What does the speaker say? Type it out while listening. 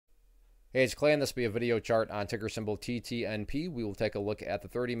Hey, it's Clay, and this will be a video chart on ticker symbol TTNP. We will take a look at the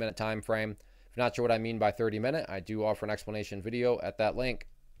 30-minute time frame. If you're not sure what I mean by 30-minute, I do offer an explanation video at that link.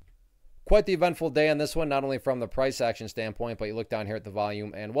 Quite the eventful day on this one, not only from the price action standpoint, but you look down here at the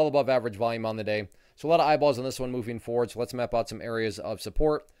volume and well above average volume on the day. So a lot of eyeballs on this one moving forward. So let's map out some areas of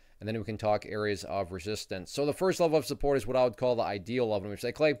support, and then we can talk areas of resistance. So the first level of support is what I would call the ideal level. And we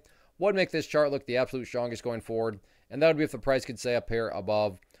say, Clay, what would make this chart look the absolute strongest going forward? And that would be if the price could stay up here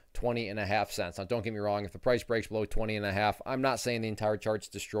above 20.5 cents. Now, don't get me wrong. If the price breaks below 20.5, I'm not saying the entire chart's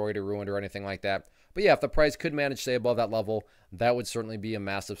destroyed or ruined or anything like that. But yeah, if the price could manage to stay above that level, that would certainly be a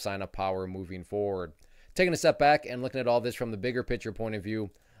massive sign of power moving forward. Taking a step back and looking at all this from the bigger picture point of view,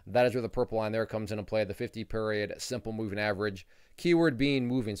 that is where the purple line there comes into play, the 50-period simple moving average. Keyword being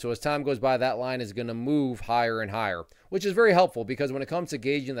moving. So as time goes by, that line is going to move higher and higher, which is very helpful because when it comes to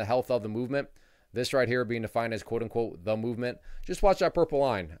gauging the health of the movement, this right here being defined as quote-unquote the movement, just watch that purple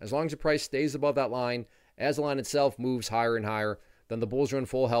line. As long as the price stays above that line, as the line itself moves higher and higher, then the bulls are in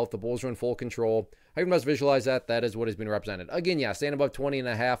full health, the bulls are in full control. How you must visualize that, that is what has been represented. Again, yeah, staying above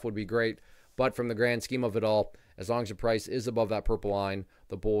 20.5 would be great, but from the grand scheme of it all, as long as the price is above that purple line,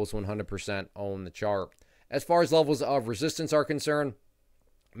 the bulls 100% own the chart. As far as levels of resistance are concerned,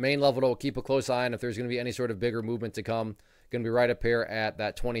 main level to keep a close eye on if there's going to be any sort of bigger movement to come, going to be right up here at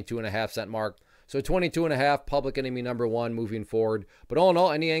that 22.5 cent mark. So 22.5, public enemy number one moving forward. But all in all,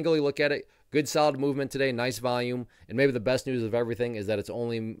 any angle you look at it, good solid movement today, nice volume. And maybe the best news of everything is that it's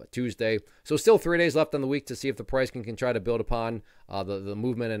only Tuesday. So still 3 days left on the week to see if the price can try to build upon the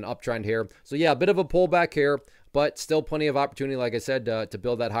movement and uptrend here. So yeah, a bit of a pullback here, but still plenty of opportunity, like I said, to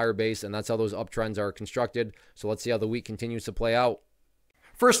build that higher base. And that's how those uptrends are constructed. So let's see how the week continues to play out.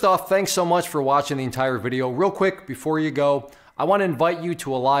 First off, thanks so much for watching the entire video. Real quick, before you go, I want to invite you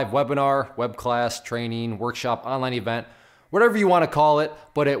to a live webinar, web class, training, workshop, online event, whatever you want to call it,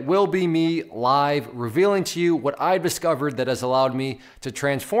 but it will be me live revealing to you what I've discovered that has allowed me to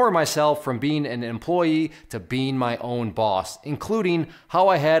transform myself from being an employee to being my own boss, including how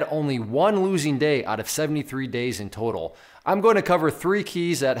I had only one losing day out of 73 days in total. I'm going to cover 3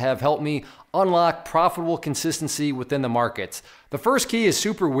 keys that have helped me unlock profitable consistency within the markets. The first key is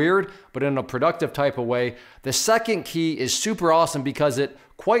super weird, but in a productive type of way. The second key is super awesome because it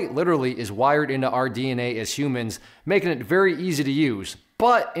quite literally is wired into our DNA as humans, making it very easy to use.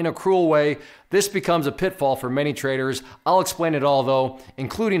 But in a cruel way, this becomes a pitfall for many traders. I'll explain it all though,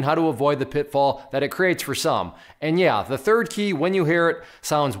 including how to avoid the pitfall that it creates for some. And yeah, the third key, when you hear it,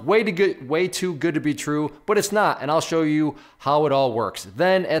 sounds way too good to be true, but it's not, and I'll show you how it all works.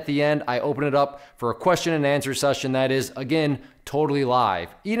 Then at the end, I open it up for a question and answer session that is, again, totally live.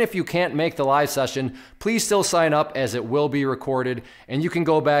 Even if you can't make the live session, please still sign up as it will be recorded, and you can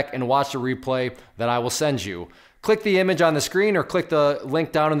go back and watch the replay that I will send you. Click the image on the screen or click the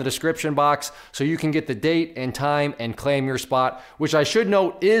link down in the description box so you can get the date and time and claim your spot, which I should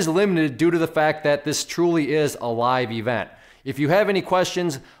note is limited due to the fact that this truly is a live event. If you have any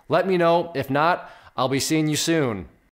questions, let me know. If not, I'll be seeing you soon.